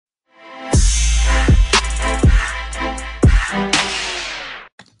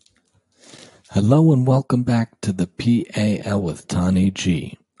Hello and welcome back to the PAL with Tani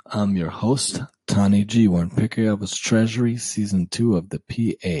G. I'm your host, Tani G. We're in Pirkei Avos Treasury, Season 2 of the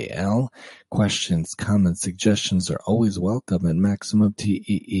PAL. Questions, comments, suggestions are always welcome at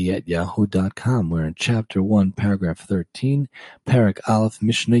MaximumTEE@yahoo.com. We're in Chapter 1, Paragraph 13, Parak Aleph,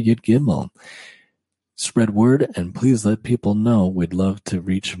 Mishnah Yud Gimel. Spread word and please let people know. We'd love to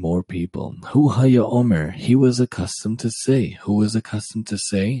reach more people. Hu haya omer, he was accustomed to say. Who was accustomed to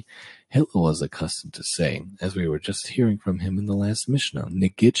say? Hitler was accustomed to say, as we were just hearing from him in the last Mishnah,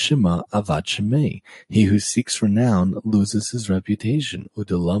 Negit Shema Avad Shemei. He who seeks renown loses his reputation.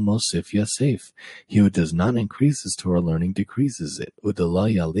 Udala Mosif Yasef. He who does not increase his Torah learning decreases it.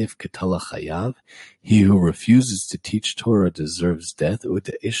 Udala Yalif Ketala Chayav. He who refuses to teach Torah deserves death.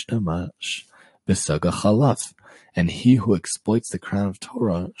 Uda Ishtamash Besaga Chalaf. And he who exploits the crown of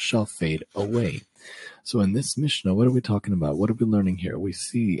Torah shall fade away. So in this Mishnah, what are we talking about? What are we learning here? We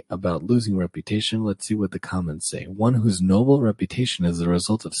see about losing reputation. Let's see what the comments say. One whose noble reputation is the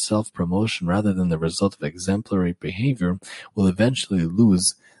result of self-promotion rather than the result of exemplary behavior will eventually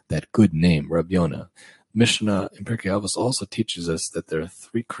lose that good name, Rabbi Yonah. Mishnah in Pirkei Avos also teaches us that there are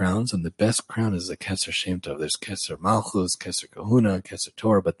three crowns, and the best crown is the Keser Shem Tov. There's Keser Malchus, Keser Kahuna, Keser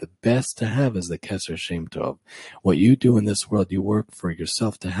Torah, but the best to have is the Keser Shem Tov. What you do in this world, you work for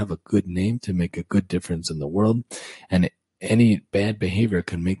yourself to have a good name, to make a good difference in the world, and any bad behavior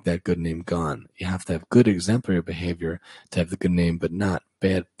can make that good name gone. You have to have good exemplary behavior to have the good name, but not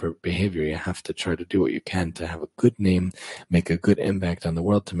bad behavior. You have to try to do what you can to have a good name, make a good impact on the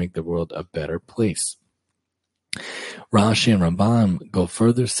world, to make the world a better place. Rashi and Ramban go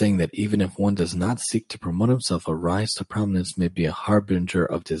further, saying that even if one does not seek to promote himself, a rise to prominence may be a harbinger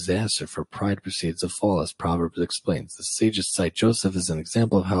of disaster, for pride precedes a fall, as Proverbs explains. The sages cite Joseph as an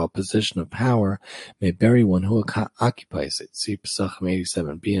example of how a position of power may bury one who occupies it. See Pesachim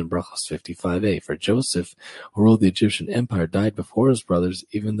 87b and Brachos 55a. For Joseph, who ruled the Egyptian empire, died before his brothers,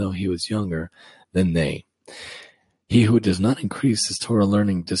 even though he was younger than they. He who does not increase his Torah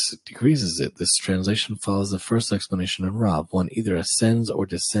learning decreases it. This translation follows the first explanation in Rav. One either ascends or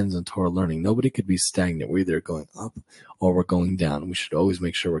descends in Torah learning. Nobody could be stagnant. We're either going up or we're going down. We should always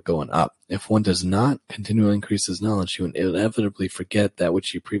make sure we're going up. If one does not continually increase his knowledge, he will inevitably forget that which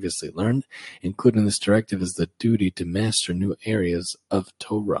he previously learned. Included in this directive is the duty to master new areas of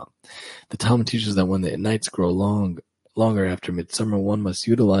Torah. The Talmud teaches that when the nights grow longer after midsummer, one must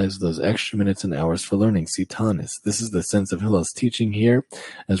utilize those extra minutes and hours for learning. See Tanis. This is the sense of Hillel's teaching here.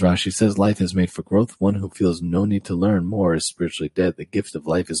 As Rashi says, life is made for growth. One who feels no need to learn more is spiritually dead. The gift of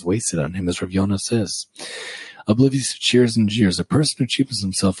life is wasted on him, as Rav Yonah says. Oblivious to cheers and jeers, a person who cheapens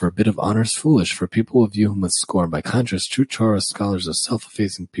himself for a bit of honor is foolish, for people will view him with scorn. By contrast, true Torah scholars are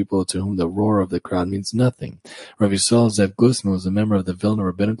self-effacing people to whom the roar of the crowd means nothing. Rav Yisrael Zev Glusman was a member of the Vilna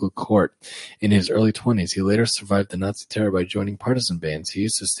rabbinical court in his early 20s. He later survived the Nazi terror by joining partisan bands. He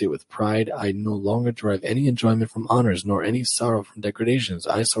used to state with pride, I no longer derive any enjoyment from honors, nor any sorrow from degradations.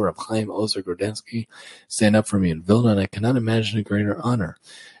 I saw Rav Chaim Ozer Grodensky stand up for me in Vilna, and I cannot imagine a greater honor.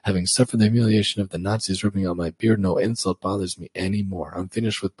 Having suffered the humiliation of the Nazis ripping out my beard, no insult bothers me anymore. I'm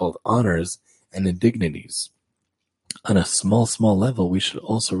finished with both honors and indignities. On a small level, we should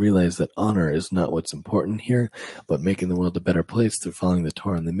also realize that honor is not what's important here, but making the world a better place through following the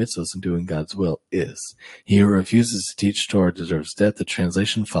Torah and the mitzvahs and doing God's will is. He who refuses to teach Torah deserves death. The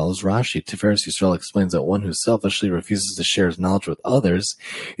translation follows Rashi. Tiferes Yisrael explains that one who selfishly refuses to share his knowledge with others,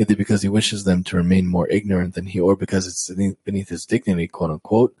 either because he wishes them to remain more ignorant than he, or because it's beneath his dignity,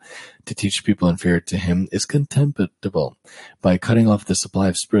 quote-unquote, to teach people inferior to him, is contemptible. By cutting off the supply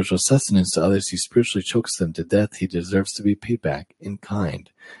of spiritual sustenance to others, he spiritually chokes them to death. He deserves to be paid back in kind.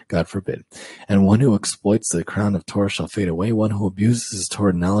 God forbid. And one who exploits the crown of Torah shall fade away. One who abuses his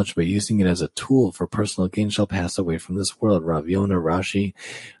Torah knowledge by using it as a tool for personal gain shall pass away from this world. Rav Yonah, Rashi,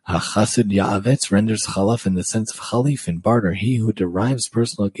 HaChassid Ya'avetz renders chalaf in the sense of chalif, in barter. He who derives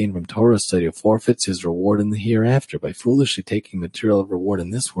personal gain from Torah study forfeits his reward in the hereafter. By foolishly taking material reward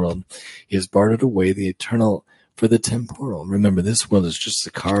in this world, he has bartered away the eternal for the temporal. Remember, this world is just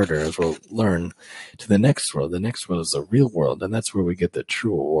a corridor, as we'll learn, to the next world. The next world is the real world, and that's where we get the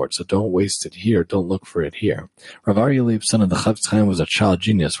true reward. So don't waste it here. Don't look for it here. Rav Aryeh Leib, son of the Chafetz Chaim, was a child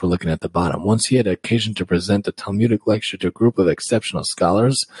genius. We're looking at the bottom. Once he had occasion to present a Talmudic lecture to a group of exceptional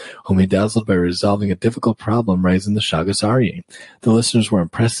scholars, whom he dazzled by resolving a difficult problem raised in the Shagas Aryeh. The listeners were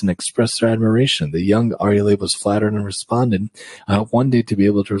impressed and expressed their admiration. The young Aryeh Leib was flattered and responded, I hope one day to be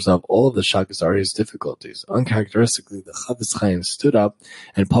able to resolve all of the Shagas Aryeh's difficulties. Uncharacteristically, the Chafetz Chaim stood up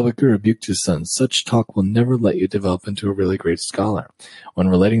and publicly rebuked his son. Such talk will never let you develop into a really great scholar. When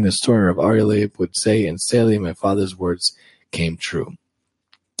relating the story, Rav Aryeh Leib would say, and sadly, my father's words came true.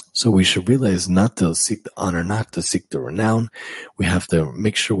 So we should realize not to seek the honor, not to seek the renown. We have to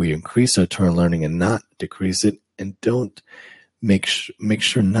make sure we increase our Torah learning and not decrease it, and don't make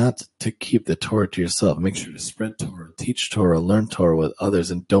sure not to keep the Torah to yourself. Make sure to spread Torah, teach Torah, learn Torah with others,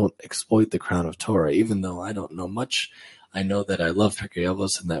 and don't exploit the crown of Torah. Even though I don't know much, I know that I love Pirkei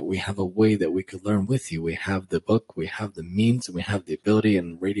Avos and that we have a way that we could learn with you. We have the book, we have the means, and we have the ability,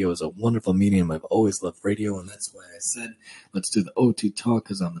 and radio is a wonderful medium. I've always loved radio, and that's why I said, let's do the OT talk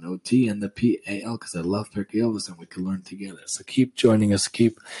because I'm an OT, and the PAL because I love Pirkei Avos, and we can learn together. So keep joining us,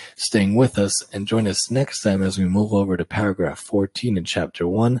 keep staying with us, and join us next time as we move over to paragraph 14 in chapter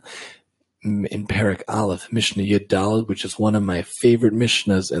 1. In Perek Aleph, Mishnah Yud Daled, which is one of my favorite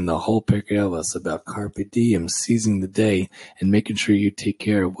Mishnahs in the whole Pirkei Avos, about Carpe Diem, seizing the day and making sure you take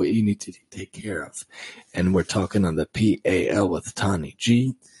care of what you need to take care of. And we're talking on the PAL with Tani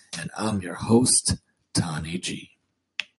G, and I'm your host, Tani G.